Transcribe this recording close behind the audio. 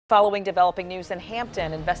Following developing news in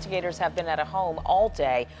Hampton, investigators have been at a home all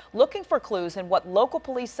day looking for clues in what local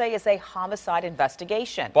police say is a homicide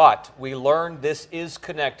investigation. But we learned this is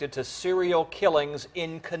connected to serial killings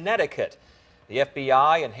in Connecticut. The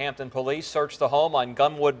FBI and Hampton police searched the home on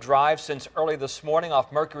Gunwood Drive since early this morning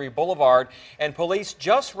off Mercury Boulevard, and police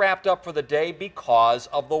just wrapped up for the day because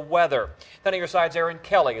of the weather. 10 on your side's Erin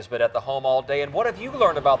Kelly has been at the home all day. And what have you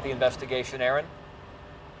learned about the investigation, Erin?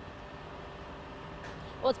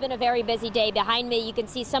 Well, it's been a very busy day. Behind me, you can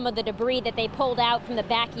see some of the debris that they pulled out from the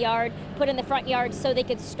backyard, put in the front yard so they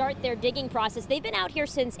could start their digging process. They've been out here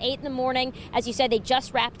since 8 in the morning. As you said, they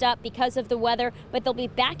just wrapped up because of the weather, but they'll be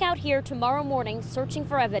back out here tomorrow morning searching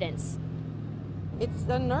for evidence. It's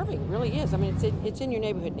unnerving, really is. I mean, it's in your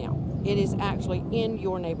neighborhood now. It is actually in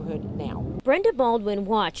your neighborhood now. Brenda Baldwin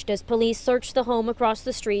watched as police searched the home across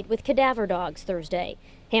the street with cadaver dogs Thursday.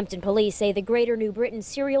 Hampton police say the Greater New Britain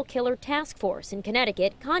Serial Killer Task Force in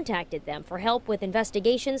Connecticut contacted them for help with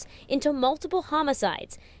investigations into multiple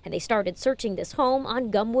homicides, and they started searching this home on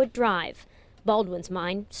Gunwood Drive. Baldwin's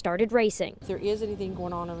mind started racing. If there is anything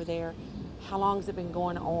going on over there, how long has it been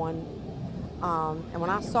going on? And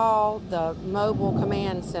when I saw the mobile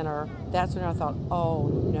command center, that's when I thought, oh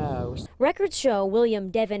no. Records show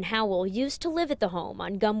William Devin Howell used to live at the home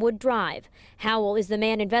on Gunwood Drive. Howell is the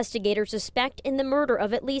man investigators suspect in the murder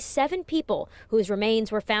of at least 7 people whose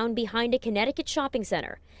remains were found behind a Connecticut shopping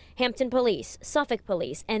center. Hampton Police, Suffolk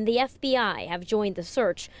Police, and the FBI have joined the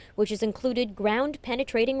search, which has included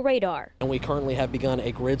ground-penetrating radar. And we currently have begun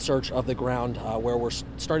a grid search of the ground where we're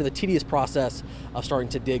starting the tedious process of starting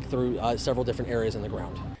to dig through several different areas in the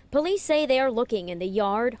ground. Police say they are looking in the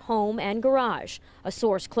yard, home, and garage. A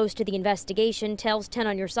source close to the investigation tells 10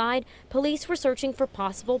 on your side police were searching for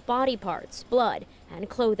possible body parts, blood, and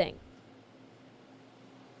clothing.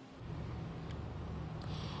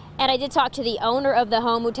 And I did talk to the owner of the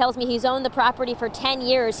home, who tells me he's owned the property for 10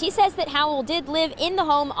 years. He says that Howell did live in the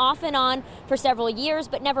home off and on for several years,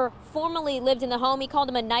 but never formally lived in the home. He called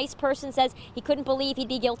him a nice person, says he couldn't believe he'd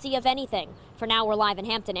be guilty of anything. For now, we're live in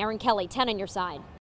Hampton. Erin Kelly, 10 on your side.